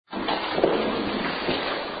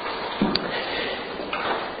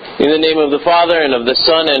In the name of the Father, and of the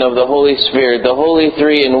Son, and of the Holy Spirit, the Holy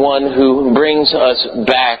Three in One who brings us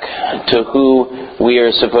back to who we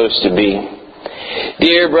are supposed to be.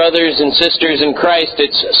 Dear brothers and sisters in Christ,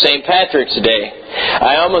 it's St. Patrick's Day.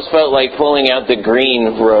 I almost felt like pulling out the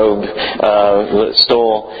green robe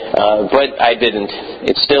stole, but I didn't.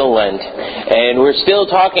 It's still Lent. And we're still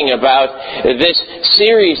talking about this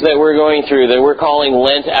series that we're going through that we're calling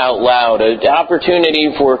Lent Out Loud, an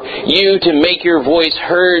opportunity for you to make your voice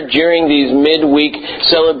heard during these midweek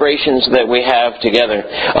celebrations that we have together.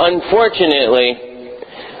 Unfortunately,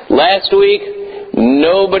 last week,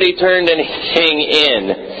 nobody turned anything in.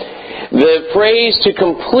 The phrase to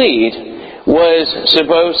complete was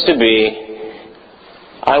supposed to be,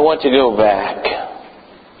 I want to go back.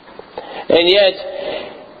 And yet,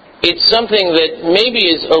 it's something that maybe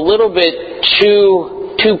is a little bit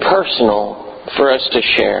too personal for us to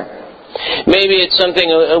share. Maybe it's something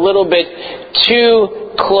a little bit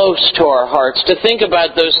too close to our hearts to think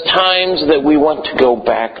about those times that we want to go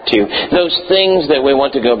back to, those things that we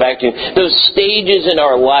want to go back to, those stages in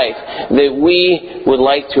our life that we would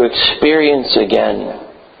like to experience again.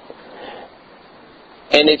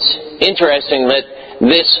 And it's interesting that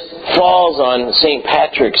this falls on St.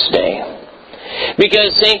 Patrick's Day.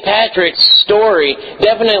 Because St. Patrick's story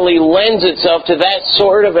definitely lends itself to that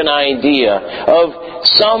sort of an idea of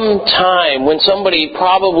some time when somebody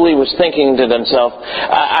probably was thinking to themselves,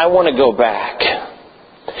 I want to go back.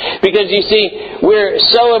 Because you see, we're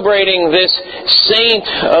celebrating this saint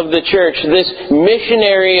of the church, this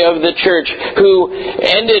missionary of the church who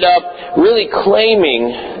ended up really claiming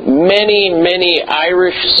many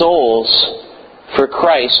Irish souls for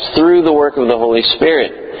Christ through the work of the Holy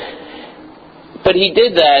Spirit. But he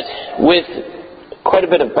did that with quite a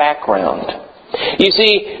bit of background. You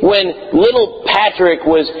see, when little Patrick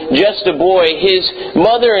was just a boy, his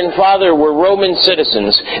mother and father were Roman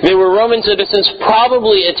citizens. They were Roman citizens,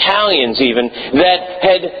 probably Italians even, that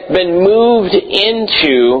had been moved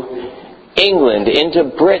into England, into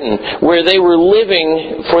Britain, where they were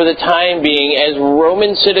living for the time being as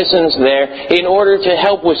Roman citizens there in order to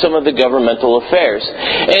help with some of the governmental affairs.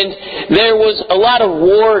 And there was a lot of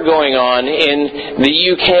war going on in the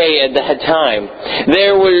UK at that time.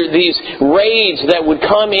 There were these raids that would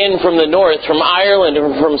come in from the north, from Ireland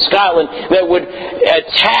and from Scotland, that would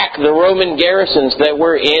attack the Roman garrisons that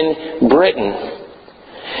were in Britain.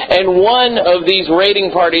 And one of these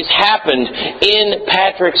raiding parties happened in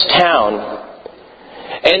Patrick's town.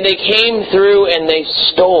 And they came through and they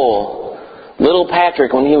stole little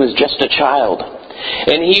Patrick when he was just a child.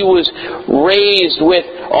 And he was raised with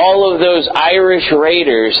all of those Irish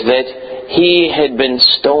raiders that he had been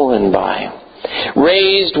stolen by.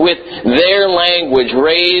 Raised with their language,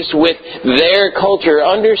 raised with their culture,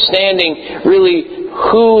 understanding really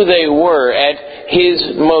who they were at his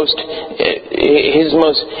most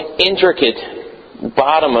intricate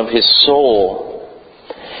bottom of his soul.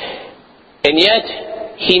 And yet,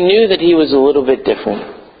 he knew that he was a little bit different.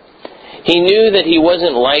 He knew that he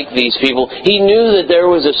wasn't like these people. He knew that there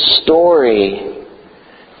was a story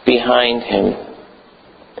behind him.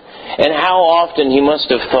 And how often he must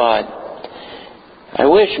have thought, I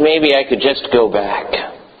wish maybe I could just go back.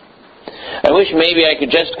 I wish maybe I could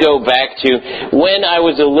just go back to when I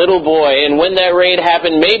was a little boy, and when that raid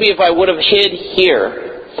happened, maybe if I would have hid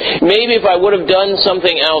here, maybe if I would have done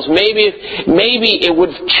something else, maybe it would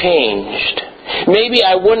have changed. Maybe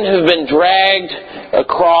I wouldn't have been dragged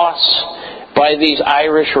across by these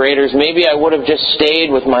Irish raiders. Maybe I would have just stayed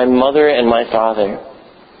with my mother and my father.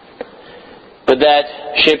 But that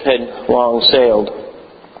ship had long sailed.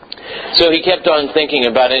 So he kept on thinking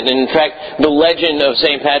about it, and in fact, the legend of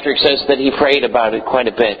St. Patrick says that he prayed about it quite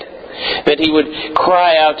a bit. That he would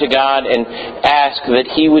cry out to God and ask that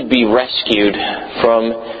he would be rescued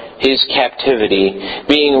from his captivity,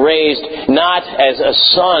 being raised not as a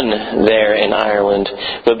son there in Ireland,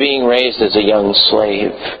 but being raised as a young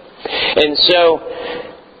slave. And so,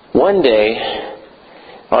 one day,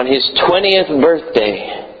 on his 20th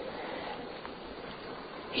birthday,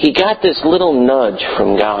 he got this little nudge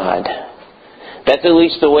from God. That's at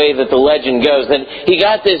least the way that the legend goes. That he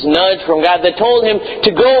got this nudge from God that told him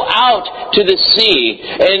to go out to the sea.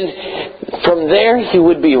 And from there he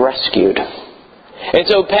would be rescued. And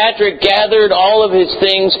so Patrick gathered all of his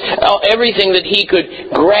things, everything that he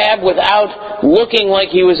could grab without looking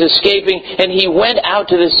like he was escaping. And he went out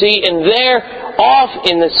to the sea. And there, off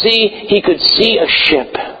in the sea, he could see a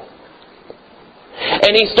ship.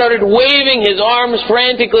 And he started waving his arms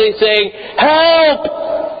frantically, saying, "Help!"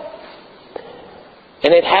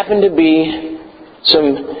 And it happened to be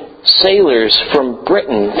some sailors from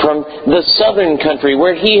Britain, from the southern country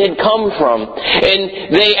where he had come from.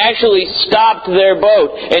 And they actually stopped their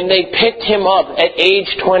boat and they picked him up at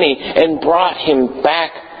age 20 and brought him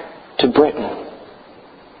back to Britain.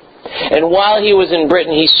 And while he was in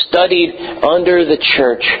Britain, he studied under the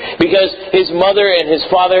church because his mother and his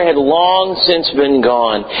father had long since been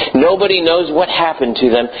gone. Nobody knows what happened to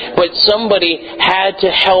them, but somebody had to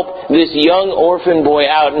help this young orphan boy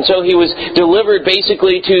out. And so he was delivered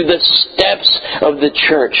basically to the steps of the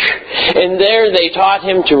church. And there they taught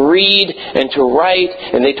him to read and to write,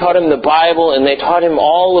 and they taught him the Bible, and they taught him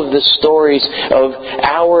all of the stories of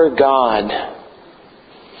our God.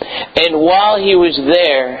 And while he was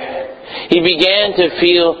there, he began to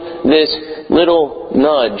feel this little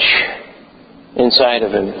nudge inside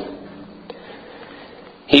of him.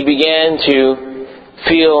 He began to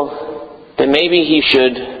feel that maybe he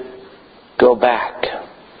should go back.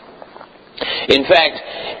 In fact,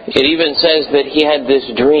 it even says that he had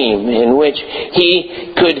this dream in which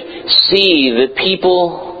he could see the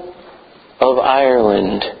people of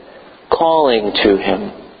Ireland calling to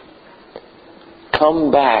him,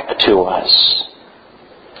 "Come back to us.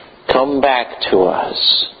 Come back to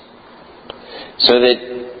us," so that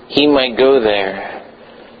he might go there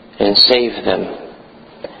and save them,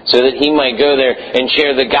 so that he might go there and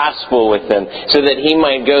share the gospel with them, so that he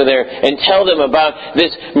might go there and tell them about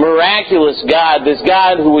this miraculous God, this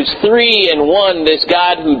God who was 3 in 1, this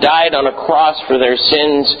God who died on a cross for their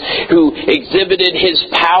sins, who exhibited His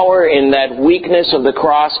power in that weakness of the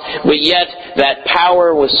cross, but yet that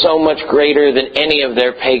power was so much greater than any of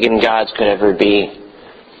their pagan gods could ever be.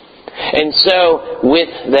 And so, with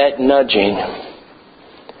that nudging,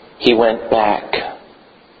 he went back.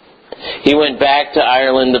 He went back to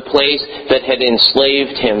Ireland, the place that had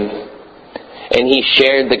enslaved him, and he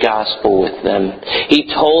shared the gospel with them. He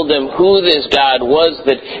told them who this God was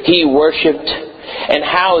that he worshipped and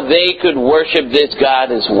how they could worship this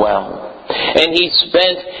God as well. And he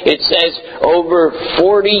spent, it says, over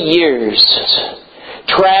 40 years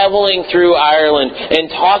traveling through Ireland and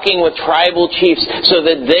talking with tribal chiefs so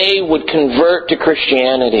that they would convert to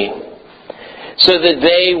Christianity, so that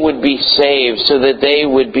they would be saved, so that they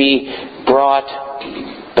would be brought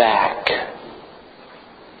back.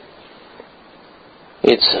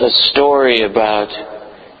 It's a story about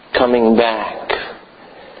coming back.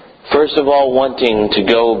 First of all, wanting to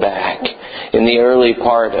go back in the early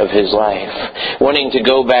part of his life. Wanting to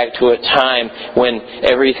go back to a time when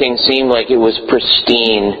everything seemed like it was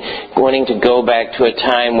pristine. Wanting to go back to a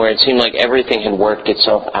time where it seemed like everything had worked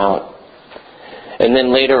itself out. And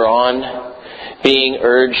then later on, being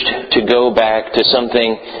urged to go back to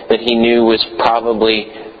something that he knew was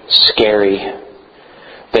probably scary.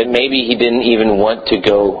 That maybe he didn't even want to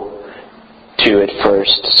go to at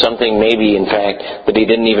first. Something maybe, in fact, that he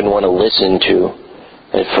didn't even want to listen to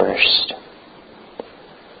at first.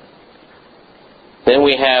 Then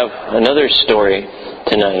we have another story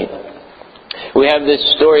tonight. We have this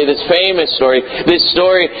story, this famous story, this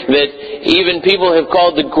story that even people have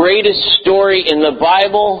called the greatest story in the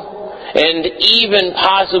Bible, and even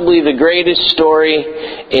possibly the greatest story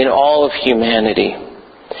in all of humanity.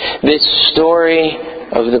 This story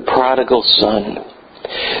of the prodigal son.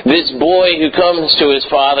 This boy who comes to his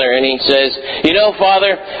father and he says, "You know,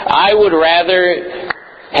 Father, I would rather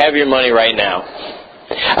have your money right now.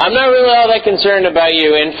 I'm not really all that concerned about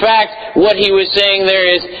you. In fact, what he was saying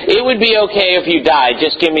there is, it would be okay if you died.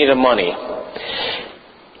 Just give me the money."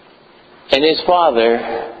 And his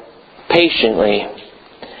father patiently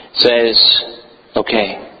says,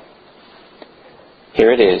 "Okay,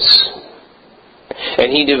 here it is."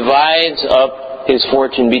 And he divides up his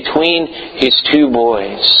fortune between his 2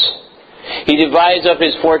 boys. He divides up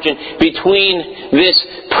his fortune between this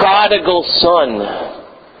prodigal son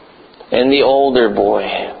and the older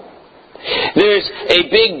boy. There's a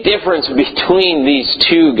big difference between these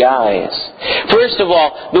 2 guys. First of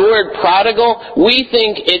all, the word prodigal, we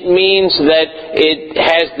think it means that it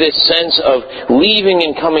has this sense of leaving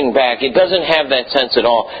and coming back. It doesn't have that sense at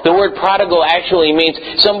all. The word prodigal actually means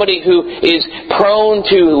somebody who is prone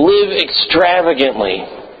to live extravagantly.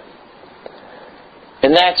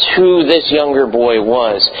 And that's who this younger boy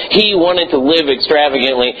was. He wanted to live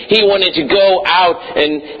extravagantly. He wanted to go out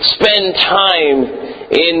and spend time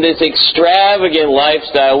in this extravagant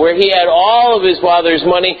lifestyle where he had all of his father's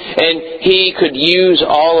money and he could use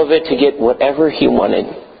all of it to get whatever he wanted.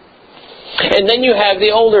 And then you have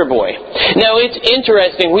the older boy. Now it's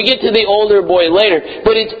interesting, we get to the older boy later,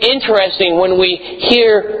 but it's interesting when we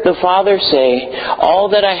hear the father say, "All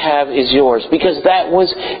that I have is yours," because that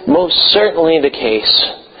was most certainly the case.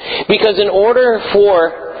 Because in order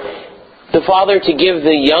for the father to give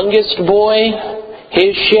the youngest boy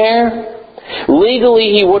his share,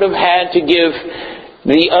 legally he would have had to give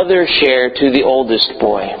the other share to the oldest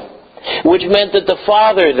boy, which meant that the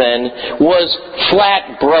father then was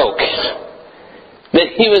flat broke, that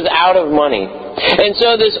he was out of money. And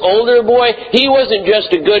so this older boy, he wasn't just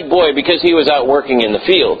a good boy because he was out working in the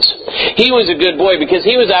fields. He was a good boy because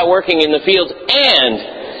he was out working in the fields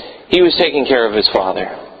and he was taking care of his father.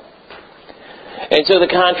 And so the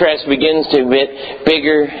contrast begins to get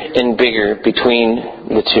bigger and bigger between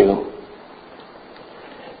the two.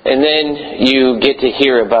 And then you get to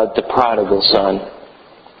hear about the prodigal son.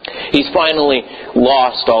 He's finally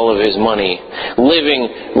lost all of his money,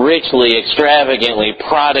 living richly, extravagantly,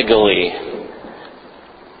 prodigally.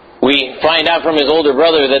 We find out from his older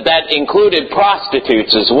brother that included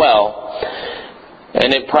prostitutes as well.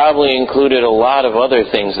 And it probably included a lot of other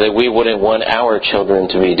things that we wouldn't want our children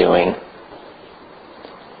to be doing.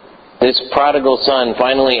 This prodigal son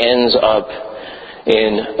finally ends up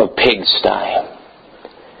in a pigsty.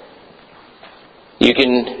 You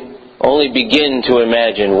can only begin to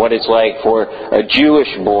imagine what it's like for a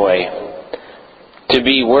Jewish boy to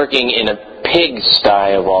be working in a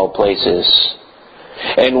pigsty of all places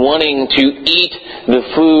and wanting to eat the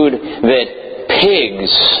food that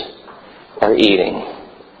pigs are eating.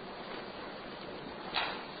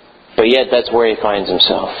 But yet that's where he finds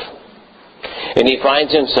himself. And he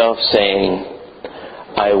finds himself saying,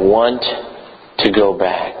 I want to go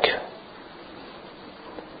back.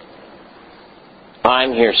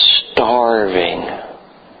 I'm here starving.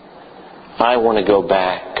 I want to go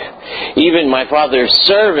back. Even my father's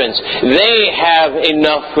servants, they have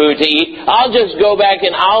enough food to eat. I'll just go back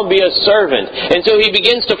and I'll be a servant. And so he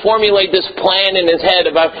begins to formulate this plan in his head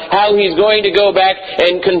about how he's going to go back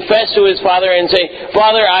and confess to his father and say,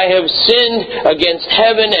 Father, I have sinned against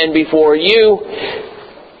heaven and before you.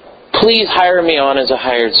 Please hire me on as a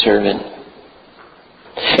hired servant.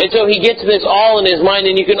 And so he gets this all in his mind,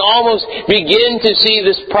 and you can almost begin to see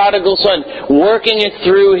this prodigal son working it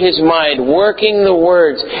through his mind, working the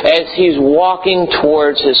words as he's walking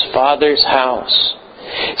towards his father's house,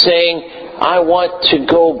 saying, I want to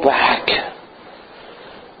go back.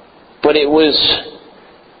 But it was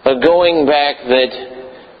a going back that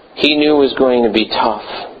he knew was going to be tough.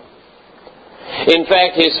 In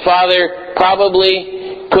fact, his father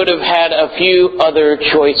probably could have had a few other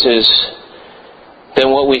choices than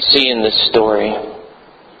what we see in this story.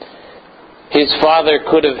 His father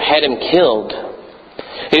could have had him killed.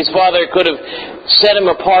 His father could have set him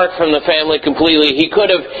apart from the family completely. He could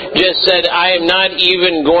have just said, I am not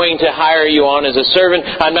even going to hire you on as a servant.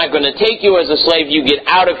 I'm not going to take you as a slave. You get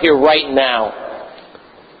out of here right now.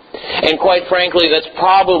 And quite frankly, that's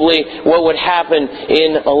probably what would happen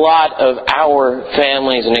in a lot of our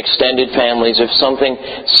families and extended families if something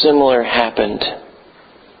similar happened.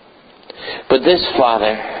 But this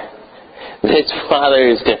father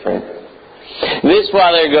is different. This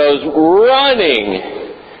father goes running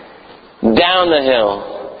down the hill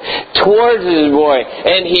towards his boy,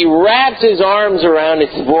 and he wraps his arms around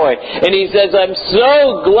his boy, and he says, I'm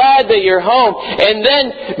so glad that you're home. And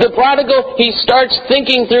then the prodigal, he starts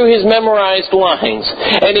thinking through his memorized lines,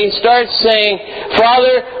 and he starts saying,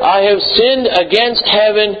 Father, I have sinned against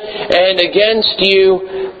heaven and against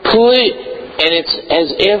you. Please. And it's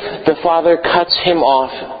as if the father cuts him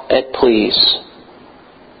off at please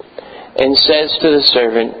and says to the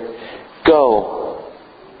servant, go.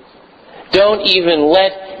 Don't even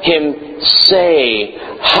let him say,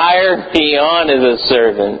 hire me on as a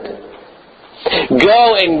servant.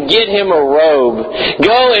 Go and get him a robe.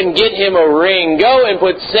 Go and get him a ring. Go and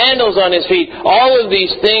put sandals on his feet. All of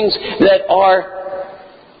these things that are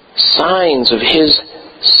signs of his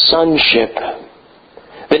sonship.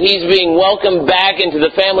 That he's being welcomed back into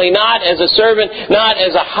the family, not as a servant, not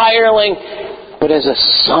as a hireling, but as a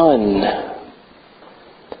son.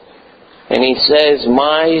 And he says,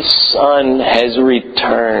 my son has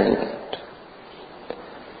returned.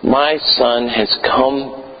 My son has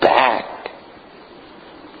come back.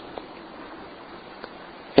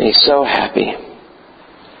 And he's so happy.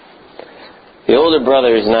 The older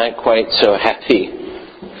brother is not quite so happy.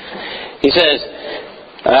 He says,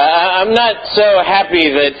 I'm not so happy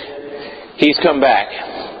that he's come back,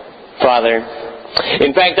 Father.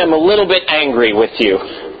 In fact, I'm a little bit angry with you.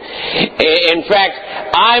 In fact,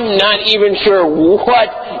 I'm not even sure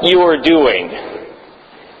what you're doing.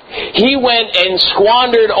 He went and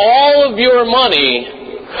squandered all of your money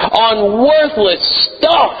on worthless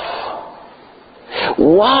stuff.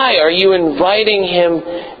 Why are you inviting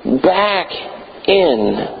him back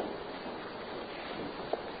in?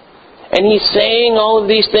 And he's saying all of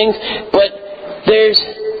these things, but there's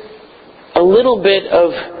a little bit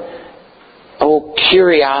of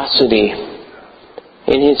curiosity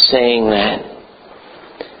in his saying that.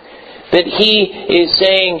 That he is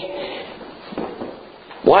saying,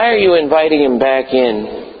 why are you inviting him back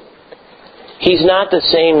in? He's not the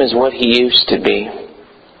same as what he used to be.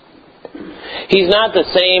 He's not the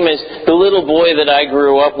same as the little boy that I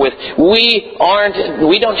grew up with. We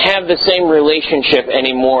don't have the same relationship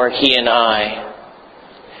anymore, he and I.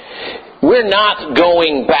 We're not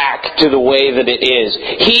going back to the way that it is.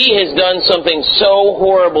 He has done something so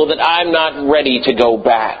horrible that I'm not ready to go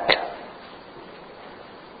back.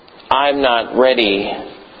 I'm not ready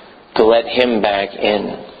to let him back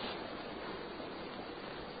in.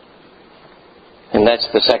 And that's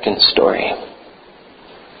the second story.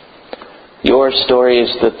 Your story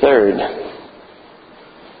is the third.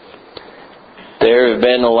 There have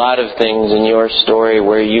been a lot of things in your story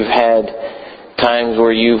where you've had times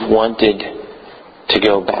where you've wanted to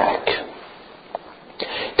go back.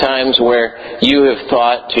 Times where you have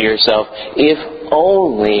thought to yourself, if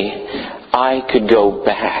only I could go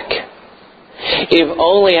back. If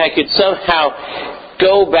only I could somehow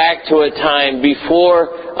go back to a time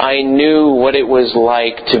before I knew what it was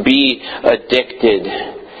like to be addicted.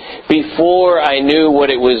 Before I knew what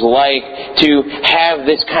it was like to have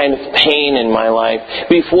this kind of pain in my life.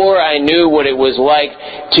 Before I knew what it was like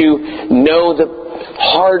to know the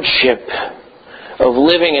hardship of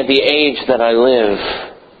living at the age that I live.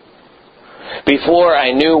 Before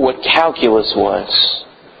I knew what calculus was.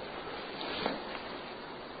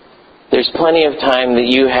 There's plenty of time that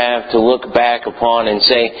you have to look back upon and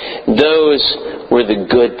say, those were the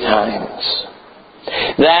good times.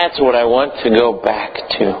 That's what I want to go back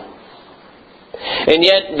to. And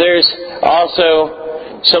yet there's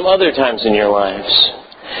also some other times in your lives.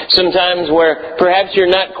 Some times where perhaps you're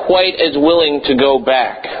not quite as willing to go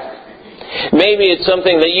back. Maybe it's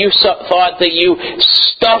something that you thought that you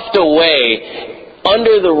stuffed away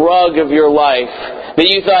under the rug of your life, that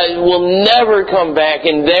you thought it will never come back,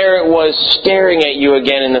 and there it was staring at you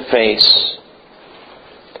again in the face,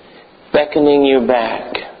 beckoning you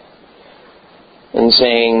back and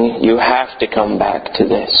saying, you have to come back to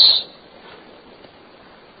this.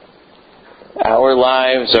 Our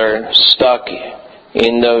lives are stuck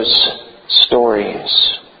in those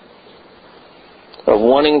stories of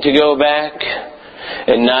wanting to go back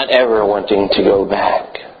and not ever wanting to go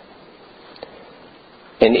back.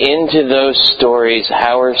 And into those stories,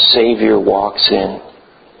 our Savior walks in.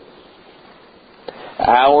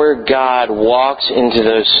 Our God walks into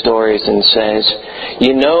those stories and says,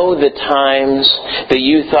 you know the times that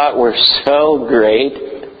you thought were so great?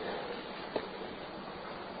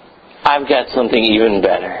 I've got something even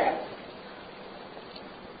better.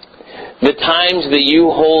 The times that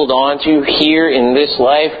you hold on to here in this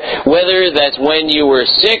life, whether that's when you were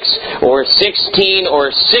 6 or 16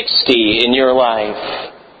 or 60 in your life,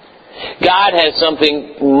 God has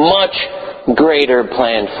something much greater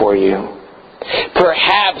planned for you.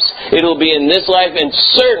 Perhaps it'll be in this life, and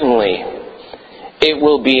certainly it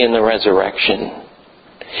will be in the resurrection.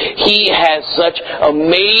 He has such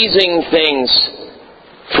amazing things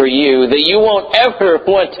for you that you won't ever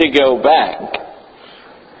want to go back.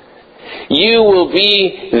 You will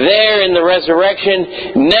be there in the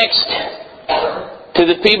resurrection next to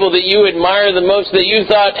the people that you admire the most, that you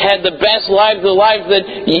thought had the best life, the life that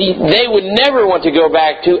they would never want to go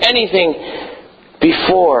back to anything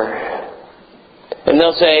before. And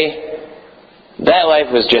they'll say, that life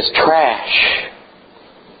was just trash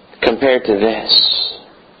compared to this.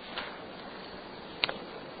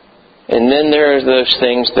 And then there are those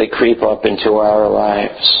things that creep up into our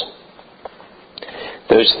lives.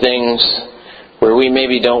 Those things where we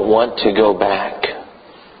maybe don't want to go back.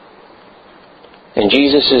 And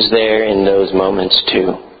Jesus is there in those moments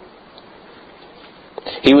too.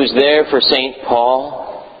 He was there for St.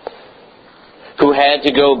 Paul, who had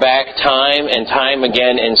to go back time and time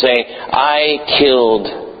again and say, I killed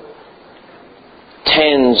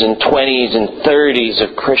 10s and 20s and 30s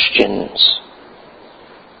of Christians.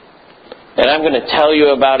 And I'm going to tell you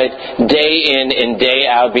about it day in and day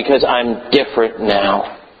out because I'm different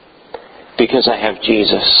now. Because I have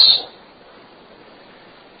Jesus.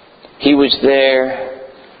 He was there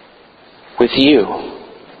with you.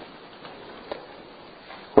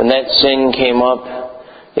 When that sin came up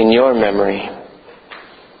in your memory,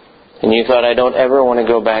 and you thought, I don't ever want to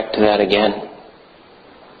go back to that again.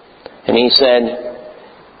 And He said,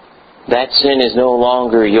 that sin is no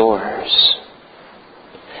longer yours.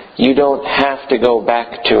 You don't have to go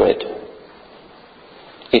back to it.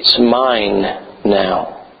 It's mine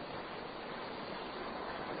now.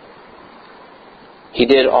 He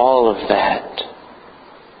did all of that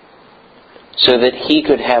so that He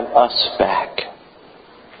could have us back.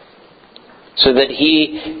 So that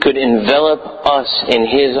He could envelop us in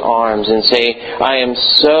His arms and say, I am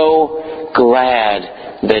so glad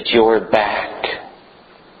that you're back.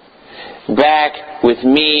 Back with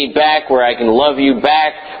me, back where I can love you,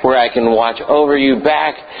 back where I can watch over you,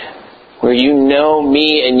 back where you know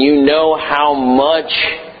me and you know how much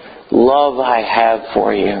love I have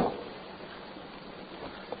for you.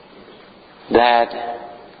 That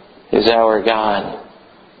is our God.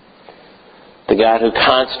 The God who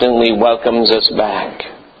constantly welcomes us back.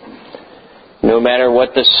 No matter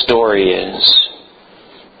what the story is.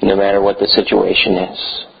 No matter what the situation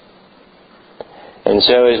is. And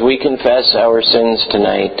so as we confess our sins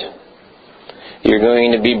tonight, you're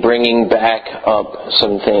going to be bringing back up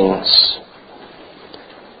some things.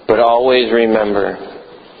 But always remember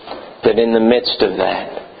that in the midst of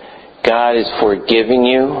that, God is forgiving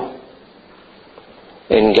you.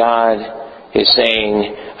 And God is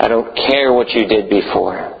saying, I don't care what you did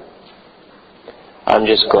before. I'm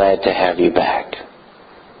just glad to have you back.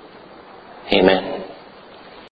 Amen.